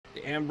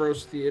the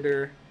Ambrose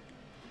Theater.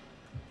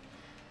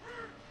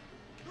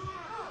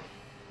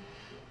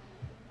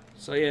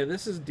 So yeah,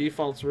 this is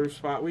Defaults roof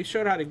spot. We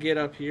showed how to get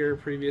up here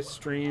previous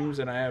streams,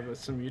 and I have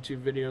some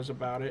YouTube videos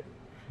about it.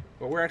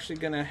 But we're actually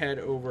going to head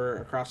over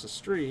across the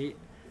street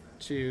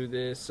to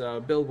this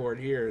billboard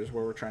here is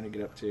where we're trying to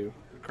get up to,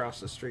 across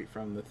the street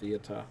from the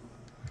theater.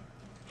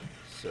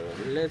 So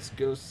let's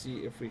go see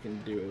if we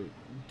can do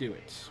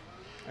it.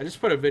 I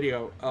just put a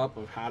video up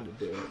of how to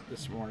do it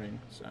this morning,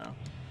 so.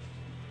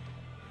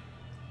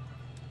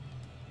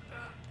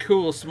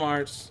 Cool,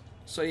 smarts.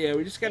 So yeah,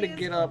 we just got to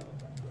get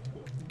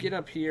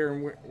up here,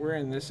 and we're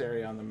in this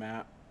area on the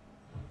map,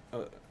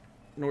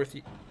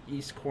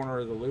 northeast corner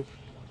of the loop.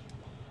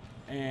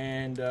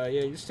 And yeah,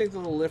 you just take the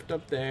little lift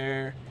up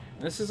there.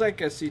 And this is like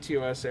a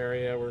CTOS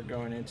area we're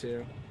going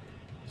into.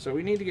 So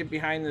we need to get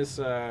behind this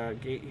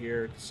gate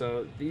here.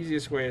 So the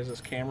easiest way is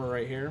this camera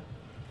right here.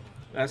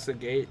 That's the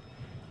gate.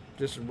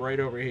 Just right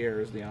over here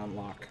is the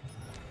unlock.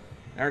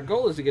 Our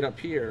goal is to get up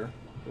here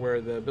where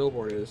the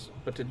billboard is.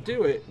 But to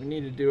do it, we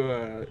need to do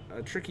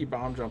a tricky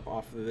bomb jump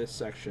off of this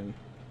section.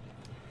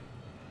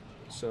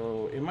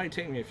 So it might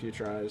take me a few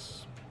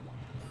tries.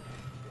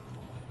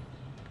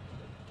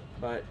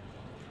 But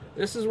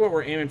this is what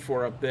we're aiming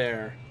for up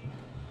there.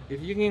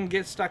 If you can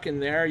get stuck in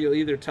there, you'll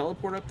either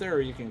teleport up there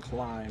or you can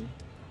climb.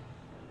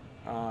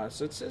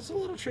 So it's a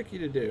little tricky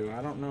to do.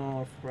 I don't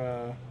know if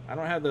I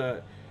don't have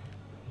the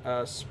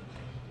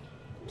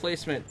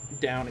placement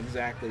down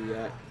exactly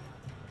yet.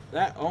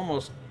 That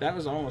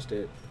was almost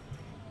it.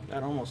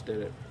 That almost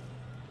did it.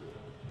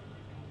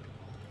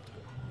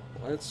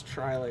 Let's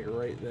try like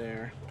right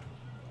there.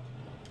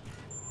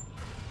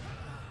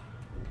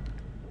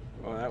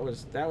 Oh, that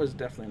was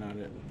definitely not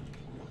it.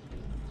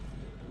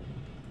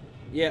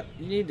 Yep,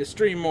 you need to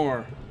stream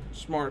more,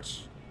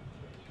 smarts.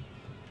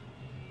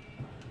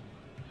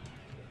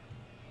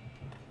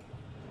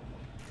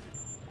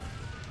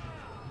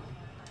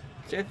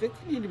 See, I think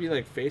you need to be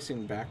like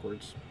facing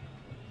backwards.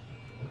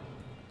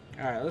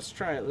 All right, let's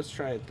try it. Let's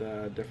try it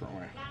a different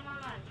way.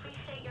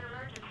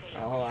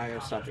 Oh, I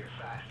gotta stop it.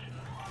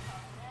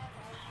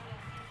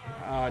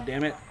 Oh,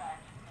 damn it!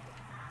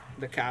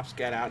 The cops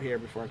got out here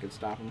before I could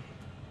stop them.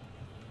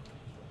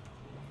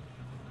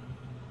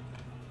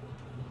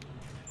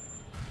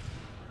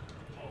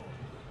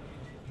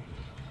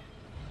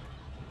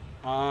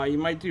 You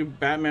might do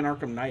Batman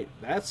Arkham Knight.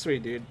 That's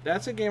sweet, dude.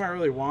 That's a game I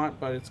really want,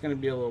 but it's going to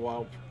be a little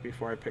while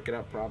before I pick it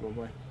up,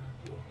 probably.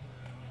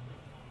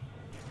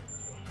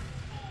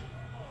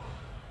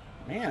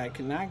 Man, I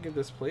cannot get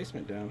this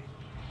placement down.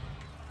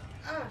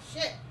 Oh,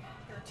 shit.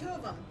 There were two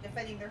of them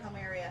defending their home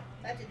area.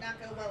 That did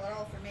not go well at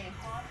all for me.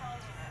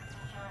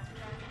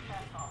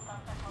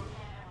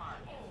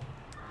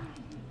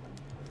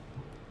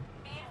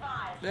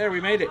 There,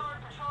 we made it.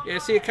 Yeah,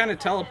 see, it kind of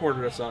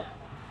teleported us up.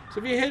 So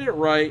if you hit it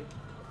right,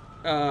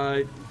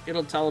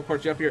 it'll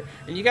teleport you up here,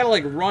 and you gotta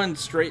like run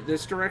straight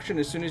this direction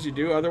as soon as you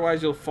do,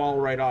 otherwise you'll fall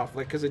right off,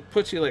 like, because it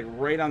puts you like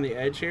right on the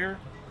edge here,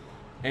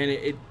 and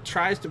it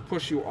tries to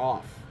push you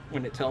off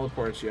when it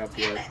teleports you up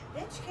here.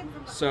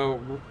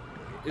 So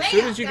as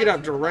soon as you get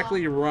up,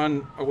 directly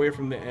run away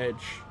from the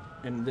edge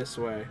in this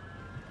way.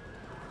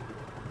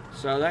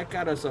 So that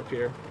got us up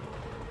here.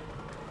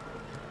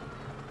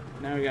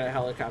 Now we got a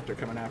helicopter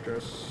coming after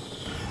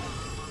us.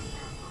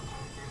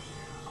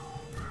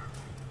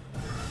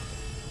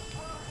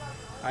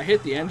 I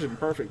hit the engine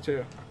perfect,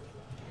 too.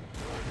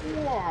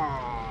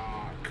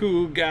 Wow.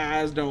 Cool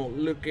guys don't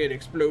look at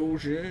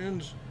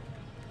explosions.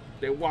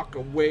 They walk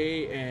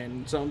away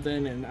and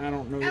something, and I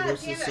don't know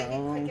what's the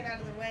song. Get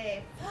out of the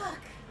way. Fuck.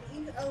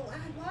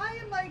 Why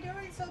am I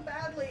doing so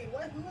badly?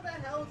 Who the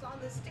hell is on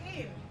this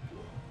team?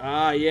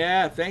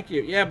 Yeah, thank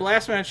you. Yeah,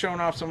 Blastman's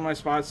showing off some of my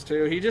spots,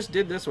 too. He just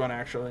did this one,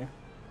 actually.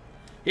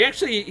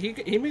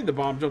 He made the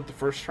bomb jump the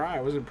first try.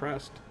 I was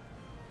impressed.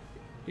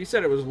 He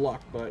said it was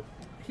luck, but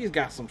he's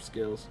got some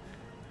skills.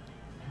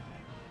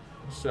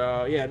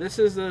 So yeah, this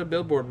is the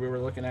billboard we were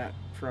looking at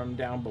from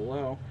down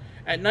below.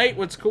 At night,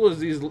 what's cool is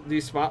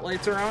these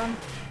spotlights are on.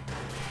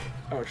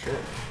 Oh shit.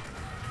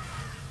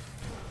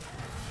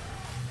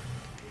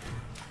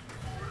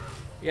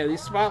 Yeah,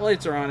 these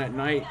spotlights are on at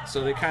night,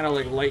 so they kind of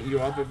like light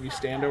you up if you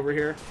stand over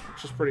here,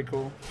 which is pretty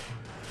cool.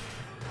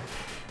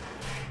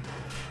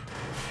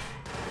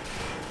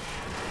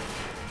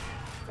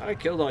 Thought I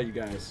killed all you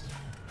guys.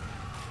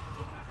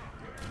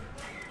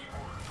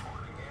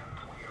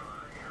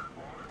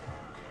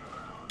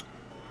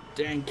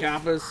 Dang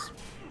coppers.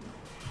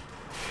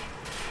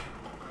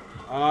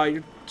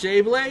 You're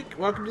Jay Blake.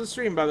 Welcome to the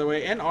stream, by the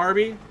way. And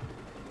Arby.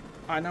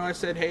 I know I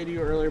said hey to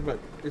you earlier, but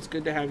it's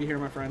good to have you here,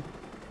 my friend.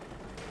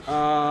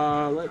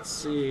 Let's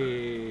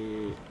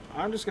see.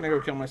 I'm just gonna go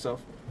kill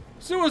myself.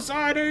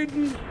 Suicide,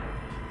 Aiden!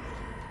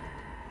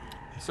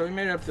 So we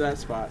made it up to that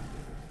spot.